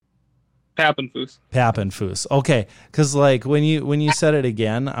Pappenfus. Pappenfus. Okay, because like when you said it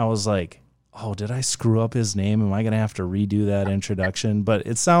again, I was like, oh, did I screw up his name? Am I gonna have to redo that introduction? But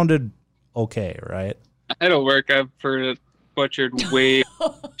it sounded okay, right? It'll work. I've heard it butchered way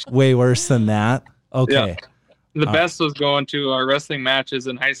worse than that. Okay. Yeah. The best was going to our wrestling matches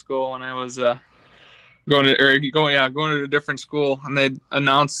in high school when I was going to a different school, and they'd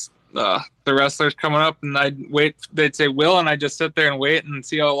announce the wrestlers coming up, and I'd wait. They'd say Will, and I'd just sit there and wait and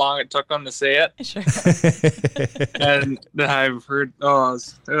see how long it took them to say it. Sure. And I've heard, it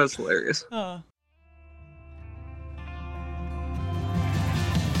was hilarious. Oh.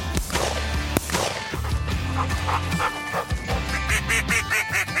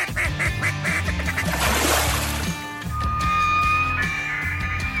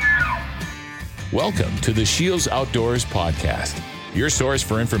 Welcome to the Shields Outdoors Podcast, your source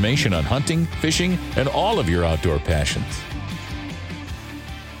for information on hunting, fishing, and all of your outdoor passions.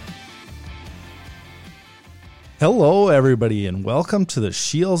 Hello, everybody, and welcome to the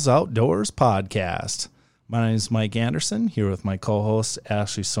Shields Outdoors Podcast. My name is Mike Anderson, here with my co-host,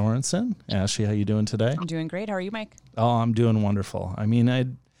 Ashley Sorensen. Ashley, how you doing today? I'm doing great. How are you, Mike? Oh, I'm doing wonderful. I mean,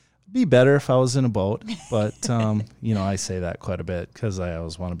 I'd be better if I was in a boat, but, I say that quite a bit because I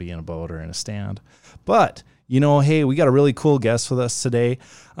always want to be in a boat or in a stand. But, hey, we got a really cool guest with us today.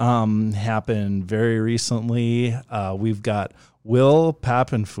 Happened very recently. We've got Will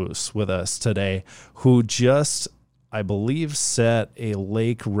Pappenfus with us today, who just, I believe, set a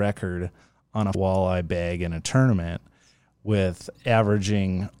lake record on a walleye bag in a tournament with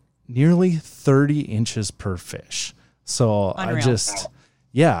averaging nearly 30 inches per fish. So Unreal.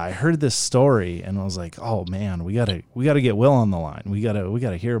 I heard this story and I was like, oh man, we gotta get Will on the line. We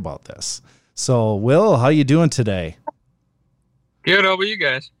gotta hear about this. So Will, how you doing today? Good. How about you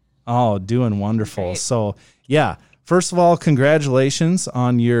guys? Oh, doing wonderful. Great. So yeah, first of all, congratulations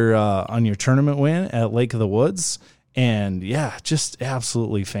on your tournament win at Lake of the Woods. And yeah, just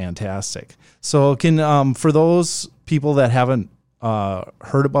absolutely fantastic. So can, for those people that haven't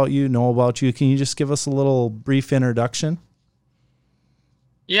heard about you, know about you, can you just give us a little brief introduction?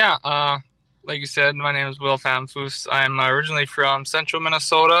 Yeah. Like you said, my name is Will Pappenfus. I'm originally from central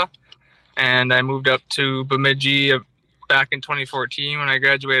Minnesota, and I moved up to Bemidji back in 2014 when I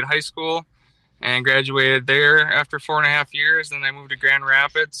graduated high school, and graduated there after 4.5 years. Then I moved to Grand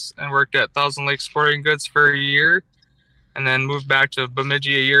Rapids and worked at Thousand Lakes Sporting Goods for a year, and then moved back to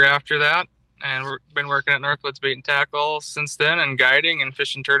Bemidji a year after that. And we've been working at Northwoods Bait and Tackle since then, and guiding and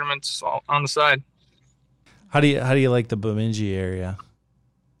fishing tournaments on the side. How do you like the Bemidji area?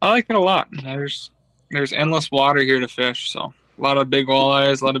 I like it a lot. There's endless water here to fish, so a lot of big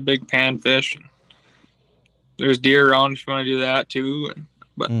walleyes, a lot of big panfish. There's deer around if you want to do that too,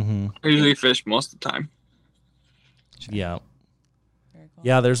 but I usually fish most of the time. Yeah. Very cool.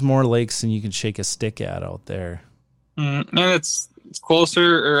 Yeah, there's more lakes than you can shake a stick at out there. And it's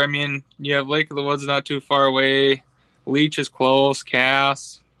closer, you have Lake of the Woods not too far away. Leech is close,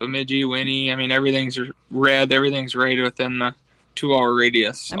 Cass, Bemidji, Winnie. Everything's red. Everything's right within the 2-hour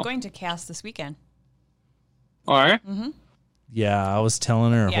radius. So. I'm going to Cass this weekend. All right. Mm-hmm. Yeah, I was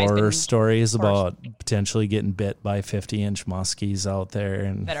telling her horror stories horror about potentially getting bit by 50-inch muskies out there.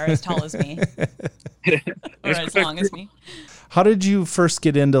 And That are as tall as me. Or as long as me. How did you first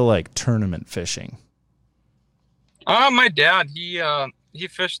get into like tournament fishing? My dad, he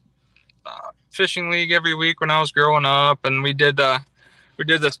fished fishing league every week when I was growing up, and we did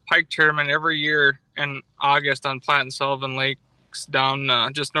this pike tournament every year in August on Platte and Sullivan Lakes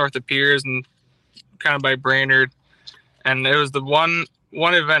down just north of Piers and kind of by Brainerd. And it was the one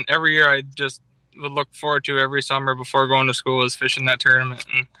event every year I just would look forward to every summer before going to school, was fishing that tournament.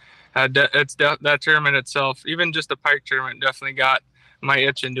 And that tournament itself, even just a pike tournament, definitely got my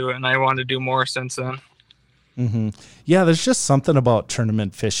itch into it, and I wanted to do more since then. Mm-hmm. Yeah, there's just something about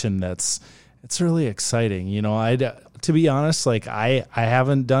tournament fishing it's really exciting. To be honest, like I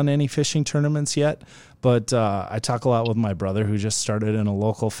haven't done any fishing tournaments yet, but I talk a lot with my brother who just started in a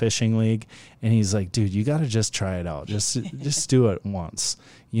local fishing league, and he's like, dude, you got to just try it out. Just do it once,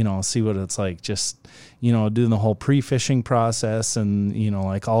 see what it's like. Just, doing the whole pre-fishing process and,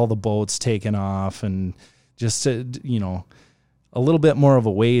 like all the boats taking off and just, a little bit more of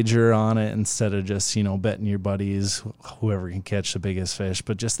a wager on it instead of just, betting your buddies, whoever can catch the biggest fish.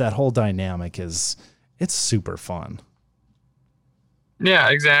 But just that whole dynamic it's super fun. Yeah,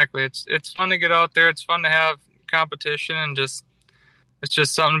 exactly. It's fun to get out there. It's fun to have competition, and it's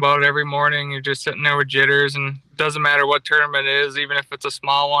just something about it every morning. You're just sitting there with jitters, and it doesn't matter what tournament it is, even if it's a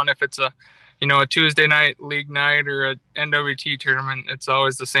small one, if it's a Tuesday night league night or a NWT tournament, it's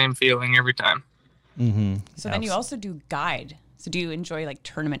always the same feeling every time. Mm-hmm. So then you also do guide. So do you enjoy like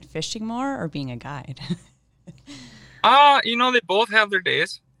tournament fishing more or being a guide? They both have their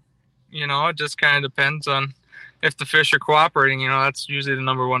days. It just kind of depends on if the fish are cooperating. That's usually the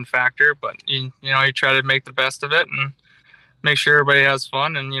number one factor. But you try to make the best of it and make sure everybody has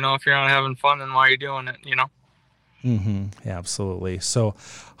fun. And if you're not having fun, then why are you doing it? Mm-hmm. Absolutely. So,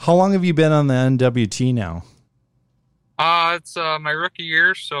 how long have you been on the NWT now? It's my rookie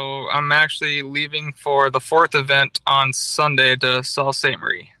year, so I'm actually leaving for the 4th event on Sunday to Sault Ste.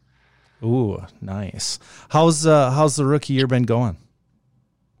 Marie. Ooh, nice. How's the rookie year been going?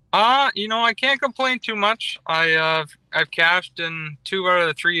 I can't complain too much. I've cashed in 2 out of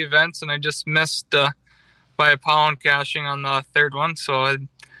the 3 events, and I just missed by a pound cashing on the 3rd one. So I'm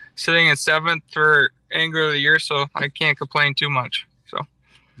sitting in 7th for Angler of the Year, so I can't complain too much. So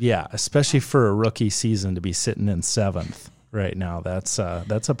yeah, especially for a rookie season to be sitting in 7th right now, that's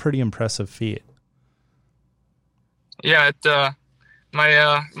a pretty impressive feat. Yeah,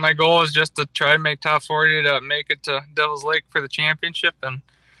 my goal is just to try to make top 40 to make it to Devil's Lake for the championship, and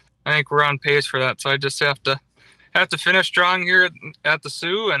I think we're on pace for that. So I just have to finish strong here at the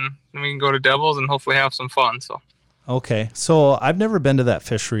Sioux, and then we can go to Devils and hopefully have some fun. So okay, so I've never been to that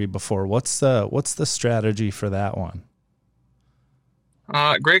fishery before. What's the strategy for that one?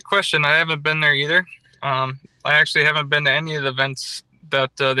 Great question. I haven't been there either. I actually haven't been to any of the events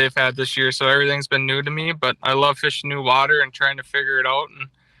that they've had this year, so everything's been new to me. But I love fishing new water and trying to figure it out, and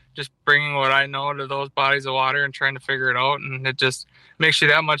just bringing what I know to those bodies of water and trying to figure it out. And it just makes you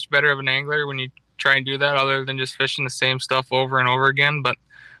that much better of an angler when you try and do that, other than just fishing the same stuff over and over again. But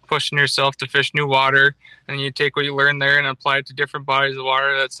pushing yourself to fish new water, and you take what you learn there and apply it to different bodies of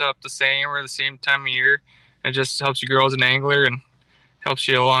water that's up the same or the same time of year. It just helps you grow as an angler and helps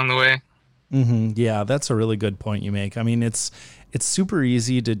you along the way. Mm-hmm. Yeah, that's a really good point you make. I mean, it's super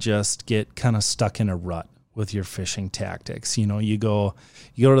easy to just get kind of stuck in a rut with your fishing tactics. You go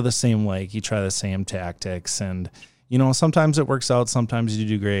to the same lake, you try the same tactics, and sometimes it works out, sometimes you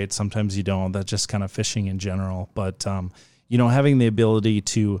do great, sometimes you don't. That's just kind of fishing in general. But having the ability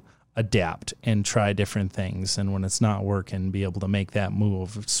to adapt and try different things, and when it's not working, be able to make that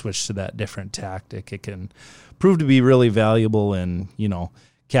move, switch to that different tactic, it can prove to be really valuable in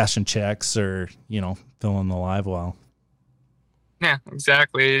cashing checks or filling the live well. Yeah,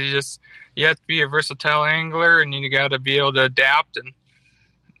 exactly. You have to be a versatile angler, and you got to be able to adapt.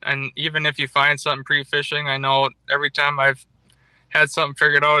 And even if you find something pre-fishing, I know every time I've had something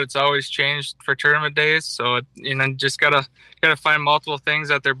figured out, it's always changed for tournament days. So just gotta find multiple things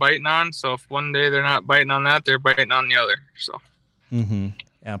that they're biting on. So if one day they're not biting on that, they're biting on the other. So. Mm-hmm.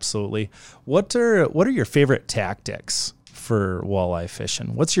 Absolutely. What are your favorite tactics for walleye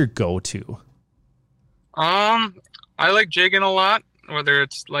fishing? What's your go-to? I like jigging a lot, whether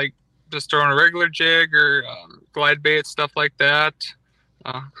it's like just throwing a regular jig or glide bait, stuff like that.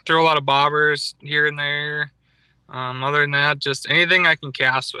 Throw a lot of bobbers here and there. Other than that, just anything I can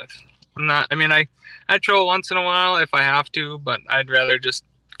cast with. I troll once in a while if I have to, but I'd rather just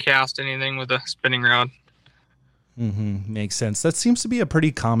cast anything with a spinning rod. Mm-hmm. Makes sense. That seems to be a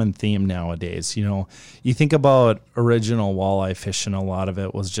pretty common theme nowadays. You think about original walleye fishing, a lot of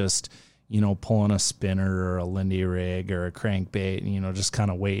it was just, pulling a spinner or a Lindy rig or a crankbait and, just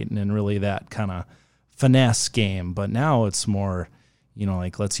kind of waiting and really that kind of finesse game. But now it's more,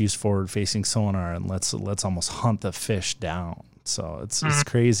 like let's use forward facing sonar and let's almost hunt the fish down. So it's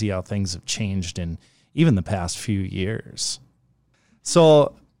crazy how things have changed in even the past few years.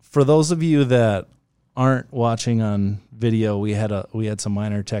 So for those of you that aren't watching on video, we had some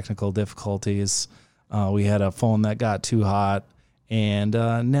minor technical difficulties. We had a phone that got too hot, and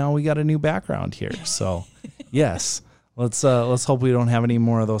now we got a new background here. So yes, let's hope we don't have any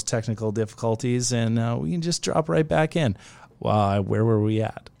more of those technical difficulties, and we can just drop right back in. Where were we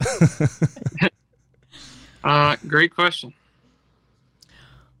at? Great question.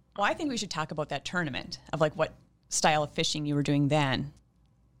 Well, I think we should talk about that tournament of like what style of fishing you were doing then.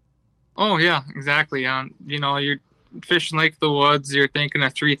 Oh yeah, exactly. You're fishing Lake of the Woods. You're thinking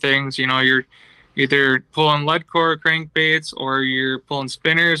of 3 things. You're either pulling lead core crankbaits, or you're pulling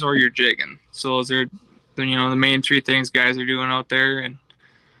spinners, or you're jigging. So those are, the main 3 things guys are doing out there. And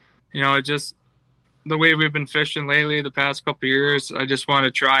just the way we've been fishing lately, the past couple of years, I just want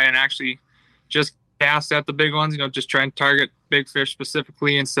to try and actually just cast at the big ones. Just try and target big fish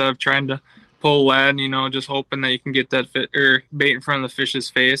specifically instead of trying to pull lead. Just hoping that you can get that bait in front of the fish's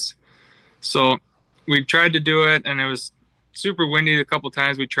face. So we tried to do it, and it was super windy a couple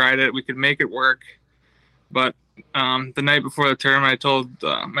times we tried it. We could make it work. But the night before the tournament, I told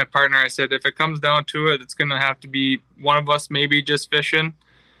my partner, I said, if it comes down to it, it's going to have to be one of us maybe just fishing.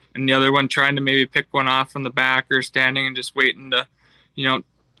 and the other one trying to maybe pick one off from the back or standing and just waiting to,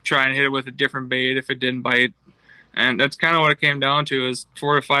 try and hit it with a different bait if it didn't bite. And that's kind of what it came down to, is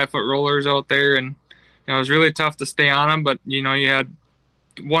 4 to 5 foot rollers out there. And it was really tough to stay on them, but you had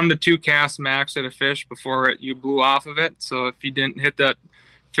 1 to 2 casts max at a fish before you blew off of it. So if you didn't hit that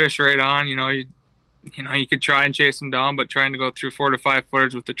fish right on, you could try and chase them down, but trying to go through 4 to 5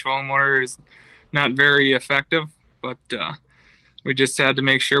 footers with the trolling motor is not very effective. But we just had to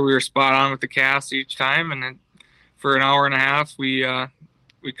make sure we were spot on with the cast each time. And then for an hour and a half, we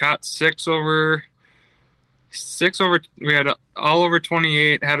caught 6 over. We had all over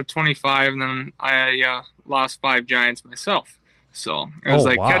 28, had a 25, and then I lost 5 giants myself. So it was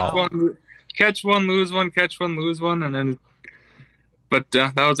wow. catch one, lose one, catch one, lose one, and then. But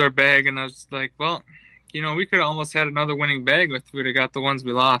that was our bag, and I was like, well, we could almost had another winning bag if we'd have got the ones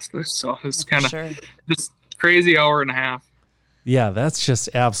we lost. So it was kind of just crazy hour and a half. Yeah, that's just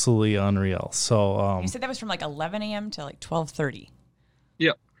absolutely unreal. So you said that was from like 11 a.m. to like 12:30.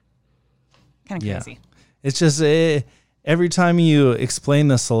 Yep. Kind of crazy. It's just every time you explain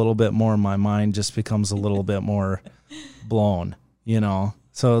this a little bit more, my mind just becomes a little bit more blown,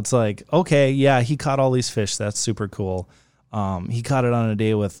 So it's like, okay, yeah, he caught all these fish. That's super cool. He caught it on a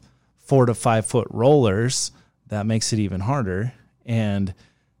day with 4 to 5 foot rollers. That makes it even harder. And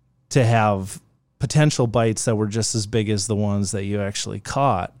to have potential bites that were just as big as the ones that you actually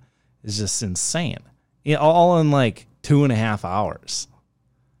caught is just insane. All in like 2.5 hours.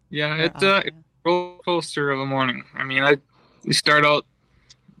 Yeah, it's a roller coaster of a morning. I mean, you start out,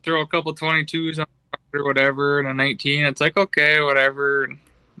 throw a couple 22s on or whatever, and a 19. It's like, okay, whatever.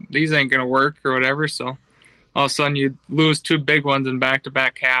 These ain't gonna work or whatever. So all of a sudden you lose 2 big ones in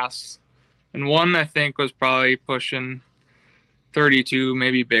back-to-back casts, and one I think was probably pushing 32,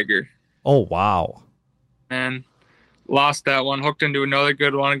 maybe bigger. Oh wow! And lost that one. Hooked into another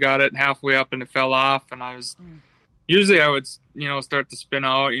good one. Got it halfway up and it fell off. And I was usually I would start to spin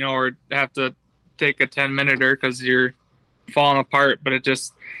out, or have to take a 10-minute because you're falling apart. But it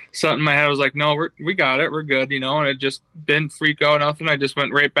just something in my head was like, no, we got it, we're good, and it just didn't freak out nothing. I just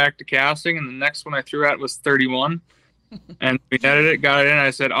went right back to casting, and the next one I threw at was 31, and we netted it, got it in. I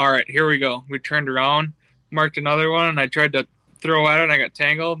said, all right, here we go. We turned around, marked another one, and I tried to throw at it, and I got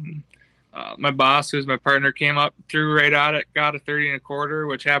tangled. My boss, who's my partner, came up, threw right at it, got a 30 1/4,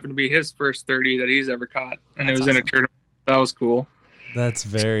 which happened to be his first 30 that he's ever caught, and it was awesome. In a tournament. That was cool. That's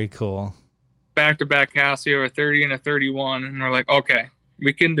very cool. Back-to-back casts, a 30 and a 31, and we're like, okay,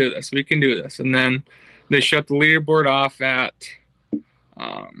 we can do this. And then they shut the leaderboard off at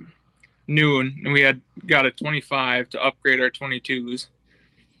noon, and we had got a 25 to upgrade our 22s.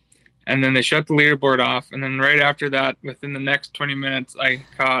 And then they shut the leaderboard off, and then right after that, within the next 20 minutes, I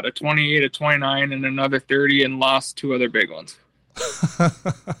caught a 28, a 29, and another 30, and lost 2 other big ones.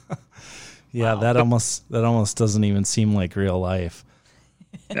 Yeah, wow. That almost doesn't even seem like real life.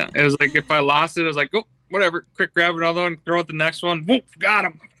 Yeah, it was like if I lost it, I was like, oh, whatever, quick grab another one, throw out the next one, whoop, got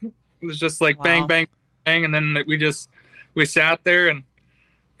him. It was just like bang, bang, bang, and then we sat there and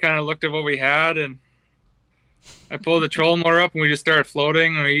kind of looked at what we had, and I pulled the trolling motor up, and we just started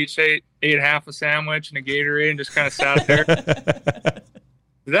floating, and we each ate half a sandwich and a Gatorade and just kind of sat there.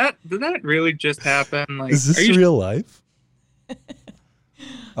 Did that really just happen? Like, is this real life?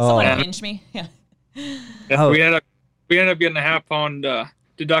 Someone pinched me. Yeah. We ended up getting a half-pound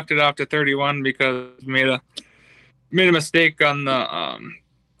deducted off to 31 because we made a mistake on the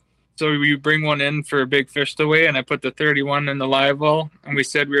so we bring one in for a big fish to weigh, and I put the 31 in the live well, and we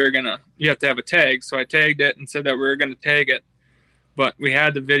said you have to have a tag, so I tagged it and said that we were gonna tag it, but we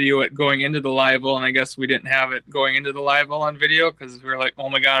had the video it going into the live well, and I guess we didn't have it going into the live well on video because we were like, oh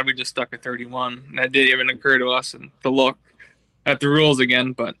my god, we just stuck a 31, and that didn't even occur to us and to look at the rules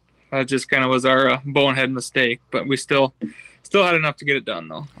again. But that just kind of was our bonehead mistake, but we still had enough to get it done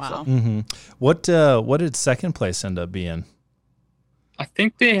though. Wow. So. Mm-hmm. What did second place end up being? I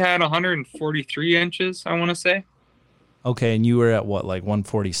think they had 143 inches, I want to say. Okay, and you were at what, like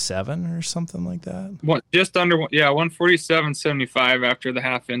 147 or something like that? Just under, 147.75 after the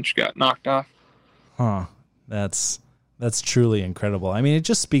half inch got knocked off. Huh. That's truly incredible. I mean, it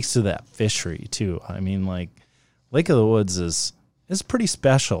just speaks to that fishery too. I mean, like Lake of the Woods is pretty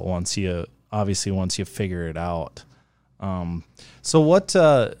special once you figure it out. So what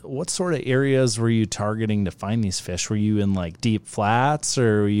sort of areas were you targeting to find these fish? Were you in like deep flats,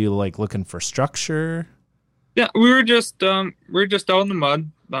 or were you like looking for structure? Yeah, we were just out in the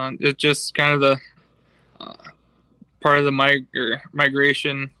mud. It's just kind of the part of the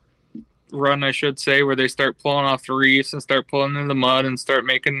migration run, I should say, where they start pulling off the reefs and start pulling in the mud and start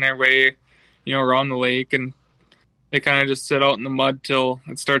making their way, around the lake. And they kind of just sit out in the mud till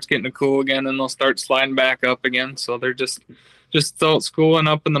it starts getting to cool again, and they'll start sliding back up again. So they're just out schooling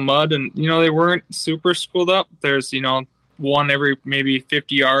up in the mud, and they weren't super schooled up. There's one every maybe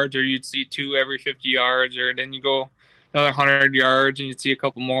 50 yards, or you'd see two every 50 yards, or then you go another 100 yards and you'd see a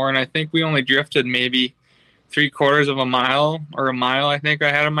couple more. And I think we only drifted maybe 3/4 of a mile or a mile, I think I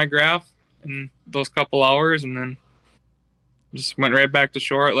had on my graph in those couple hours, and then just went right back to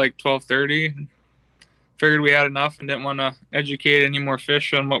shore at like 12:30. Figured we had enough and didn't want to educate any more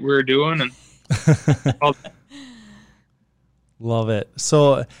fish on what we were doing. And love it.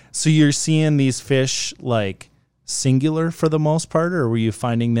 So you're seeing these fish like singular for the most part, or were you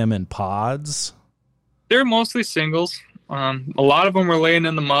finding them in pods? They're mostly singles. A lot of them were laying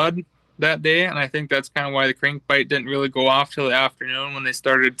in the mud that day, and I think that's kind of why the crankbait didn't really go off till the afternoon when they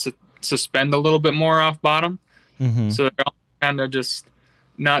started to suspend a little bit more off bottom. Mm-hmm. So they're all kind of just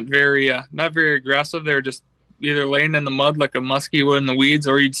not very aggressive. They're just either laying in the mud like a muskie would in the weeds,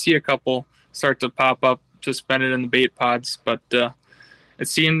 or you'd see a couple start to pop up suspended in the bait pods. But it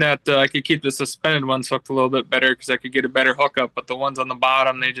seemed that I could keep the suspended ones hooked a little bit better because I could get a better hookup. But the ones on the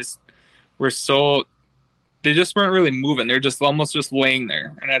bottom, they just weren't really moving. They're just almost just laying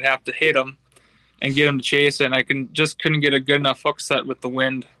there, and I'd have to hit them and get them to chase it. And I couldn't get a good enough hook set with the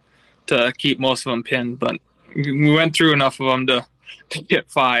wind to keep most of them pinned. But we went through enough of them to get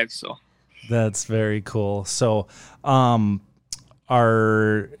 5. So that's very cool. So,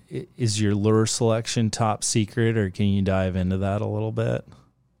 is your lure selection top secret, or can you dive into that a little bit?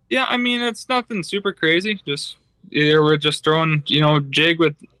 Yeah, I mean, it's nothing super crazy. Just either we're just throwing, jig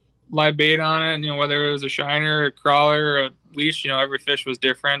with live bait on it, whether it was a shiner, a crawler, or a leash, every fish was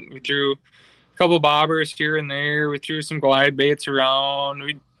different. We threw a couple bobbers here and there. We threw some glide baits around.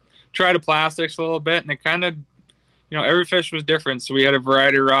 We tried the plastics a little bit, and it kind of, every fish was different. So we had a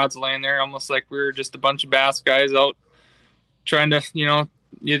variety of rods laying there, almost like we were just a bunch of bass guys out trying to,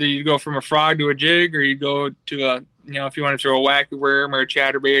 either you go from a frog to a jig, or you go to a, if you want to throw a wacky worm or a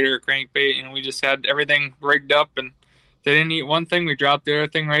chatterbait or a crankbait, we just had everything rigged up, and if they didn't eat one thing, we dropped the other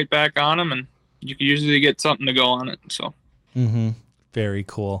thing right back on them, and you could usually get something to go on it. So, very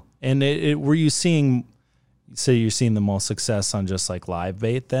cool. And were you seeing? So you're seeing the most success on just like live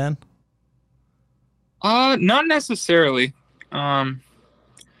bait then? Not necessarily.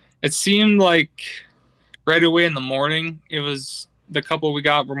 It seemed like right away in the morning, it was the couple we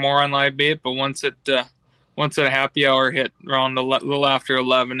got were more on live bait, but once a happy hour hit around a little after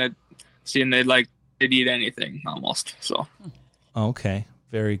 11, it seemed they'd eat anything almost. So, okay,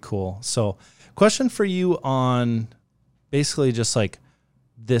 very cool. So, question for you on basically just like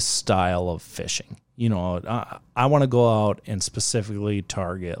this style of fishing. I want to go out and specifically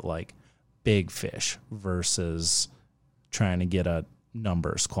target like big fish versus trying to get a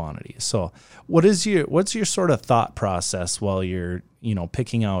numbers quantity. So what's your sort of thought process while you're,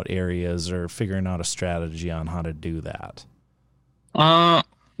 picking out areas or figuring out a strategy on how to do that?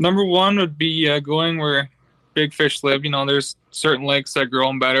 Number one would be going where big fish live. There's certain lakes that grow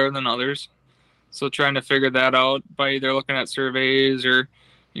them better than others. So trying to figure that out by either looking at surveys or,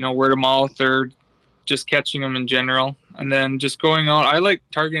 word of mouth, or just catching them in general. And then just going out. I like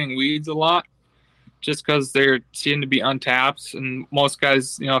targeting weeds a lot just because they seem to be untapped. And most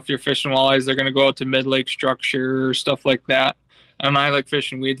guys, if you're fishing walleyes, they're going to go out to mid-lake structure or stuff like that. And I like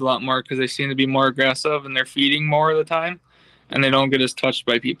fishing weeds a lot more because they seem to be more aggressive and they're feeding more of the time, and they don't get as touched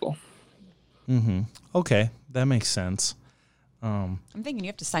by people. Mm-hmm. Okay, that makes sense. I'm thinking you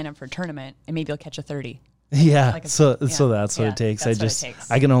have to sign up for a tournament and maybe you'll catch a 30. Yeah, so that's what it takes.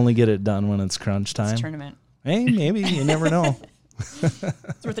 I can only get it done when it's crunch time. It's a tournament. Hey, maybe. You never know.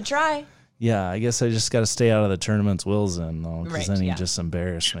 It's worth a try. Yeah, I guess I just got to stay out of the tournaments Will's in, though, because then he just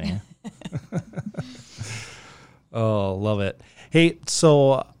embarrassed me. Oh, love it. Hey,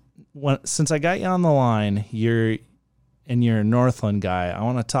 so since I got you on the line, you're a Northland guy, I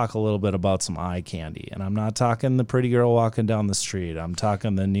want to talk a little bit about some eye candy. And I'm not talking the pretty girl walking down the street. I'm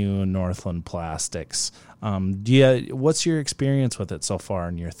talking the new Northland plastics. What's your experience with it so far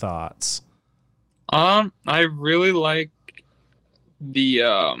and your thoughts? I really like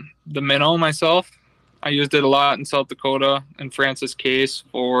the minnow myself. I used it a lot in South Dakota and Francis Case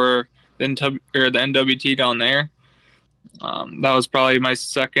for the NWT down there. That was probably my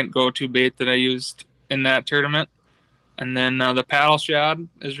second go-to bait that I used in that tournament. And then the paddle shad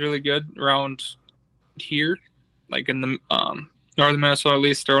is really good around here, like in the northern Minnesota, at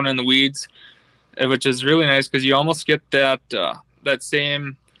least thrown in the weeds, which is really nice because you almost get that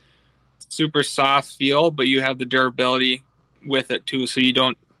same super soft feel, but you have the durability with it too. So you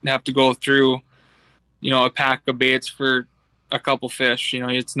don't have to go through, a pack of baits for a couple fish.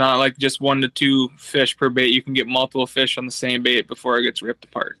 It's not like just 1 to 2 fish per bait. You can get multiple fish on the same bait before it gets ripped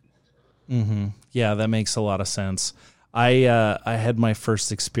apart. Mm-hmm. Yeah, that makes a lot of sense. I had my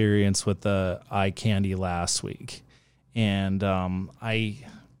first experience with the eye candy last week, and I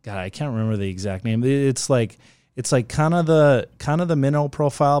can't remember the exact name. It's like kind of the minnow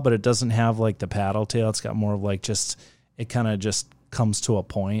profile, but it doesn't have like the paddle tail. It's got more of like it kind of just comes to a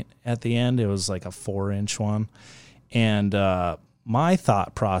point at the end. It was like a 4-inch one. And my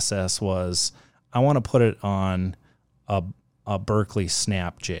thought process was I want to put it on a Berkeley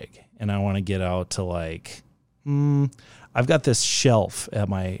snap jig, and I want to get out to like, I've got this shelf at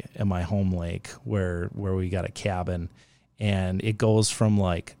my home lake where we got a cabin, and it goes from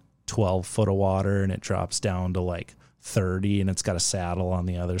like 12 foot of water and it drops down to like 30, and it's got a saddle on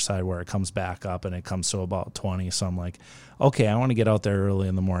the other side where it comes back up and it comes to about 20. So I'm like, okay, I want to get out there early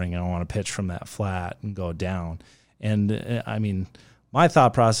in the morning. I want to pitch from that flat and go down. And I mean, my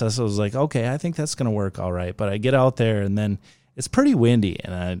thought process was like, okay, I think that's going to work all right. But I get out there and then it's pretty windy,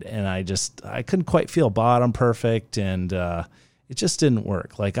 and I couldn't quite feel bottom perfect, and it just didn't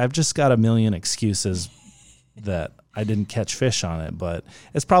work. Like, I've just got a million excuses that I didn't catch fish on it, but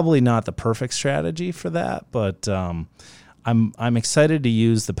it's probably not the perfect strategy for that. But I'm excited to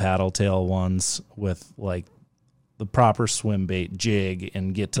use the paddle tail ones with like the proper swim bait jig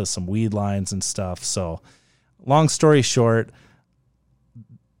and get to some weed lines and stuff. So long story short,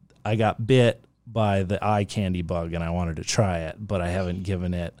 I got bit by the eye candy bug and I wanted to try it, but I haven't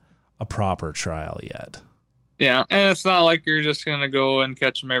given it a proper trial yet. Yeah, and it's not like you're just gonna go and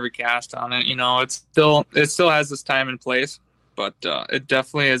catch them every cast on it. It still has its time and place, but it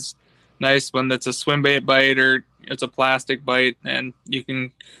definitely is nice when it's a swim bait bite or it's a plastic bite, and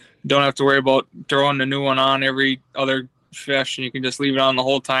don't have to worry about throwing a new one on every other fish, and you can just leave it on the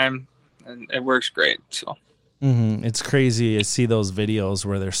whole time, and it works great. So. Mm-hmm. It's crazy. I see those videos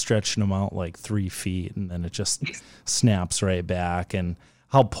where they're stretching them out like 3 feet, and then it just snaps right back, and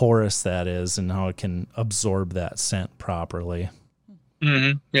how porous that is and how it can absorb that scent properly.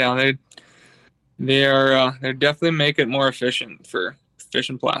 Mm-hmm. Yeah, they definitely make it more efficient for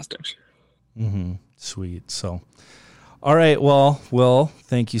fishing plastics. Mm-hmm. Sweet. So, all right. Well, Will,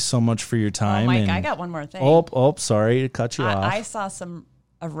 thank you so much for your time. Mike, I got one more thing. Oh, sorry to cut you off. I saw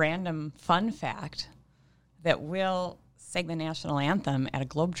a random fun fact that Will sang the national anthem at a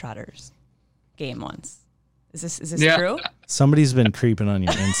Globetrotters game once. Is this true? Somebody's been creeping on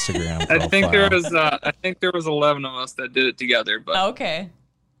your Instagram profile. I think there was 11 of us that did it together. But okay.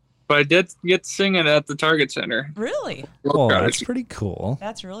 But I did get to sing it at the Target Center. Really? Oh, that's pretty cool.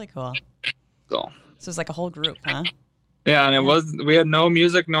 That's really cool. So it's like a whole group, huh? Yeah, and we had no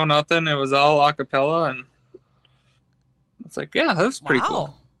music, no nothing. It was all a cappella, and it's like, yeah, that's pretty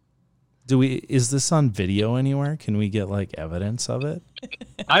cool. Is this on video anywhere? Can we get like evidence of it?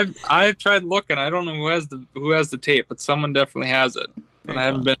 I've tried looking. I don't know who has the tape, but someone definitely has it. And I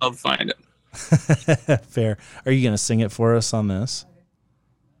haven't been able to find it. Fair. Are you going to sing it for us on this?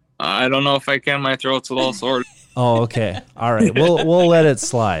 I don't know if I can. My throat's a little sore. Oh, okay. All right. We'll let it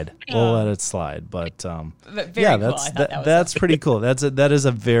slide. We'll let it slide. But yeah, cool. that's pretty cool. That is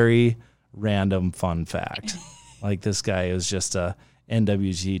a very random fun fact. Like, this guy is just a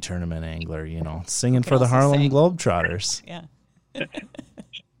NWT tournament angler, singing for the Harlem Globetrotters. Yeah.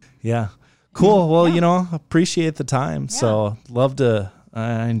 Yeah. Cool. Well, appreciate the time. Yeah. So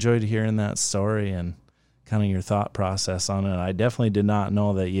I enjoyed hearing that story and kind of your thought process on it. I definitely did not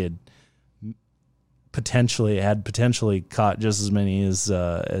know that you had potentially caught just as many as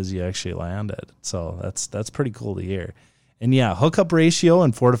you actually landed. So that's pretty cool to hear. And yeah, hookup ratio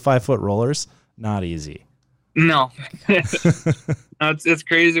and 4 to 5 foot rollers, not easy. No. It's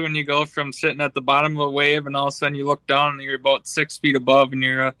crazy when you go from sitting at the bottom of a wave and all of a sudden you look down and you're about 6 feet above and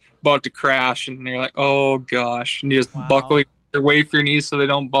you're about to crash and you're like, oh gosh, and you just buckle your weight for your knees so they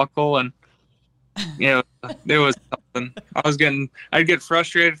don't buckle, and it was something. I'd get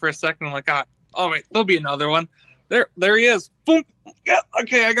frustrated for a second. I'm like, oh wait, there'll be another one. There he is. Boom. Yeah,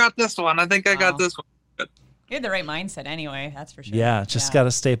 okay, I got this one. I think I got this one. But you had the right mindset anyway, that's for sure. Yeah, just got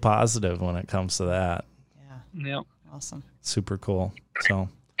to stay positive when it comes to that. Yep. Awesome. Super cool. So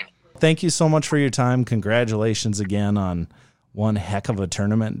thank you so much for your time. Congratulations again on one heck of a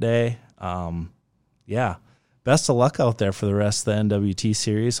tournament day. Yeah. Best of luck out there for the rest of the NWT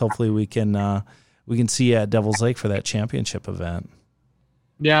series. Hopefully we can see you at Devil's Lake for that championship event.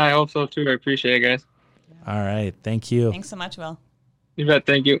 Yeah, I hope so too. I appreciate it, guys. All right. Thank you. Thanks so much, Will. You bet.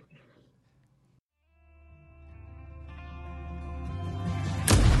 Thank you.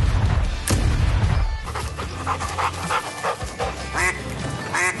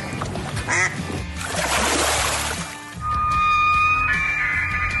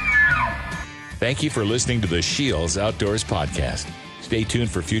 Thank you for listening to the Shields Outdoors Podcast. Stay tuned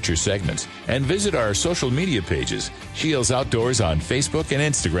for future segments and visit our social media pages, Shields Outdoors on Facebook and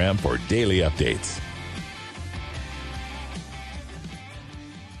Instagram for daily updates.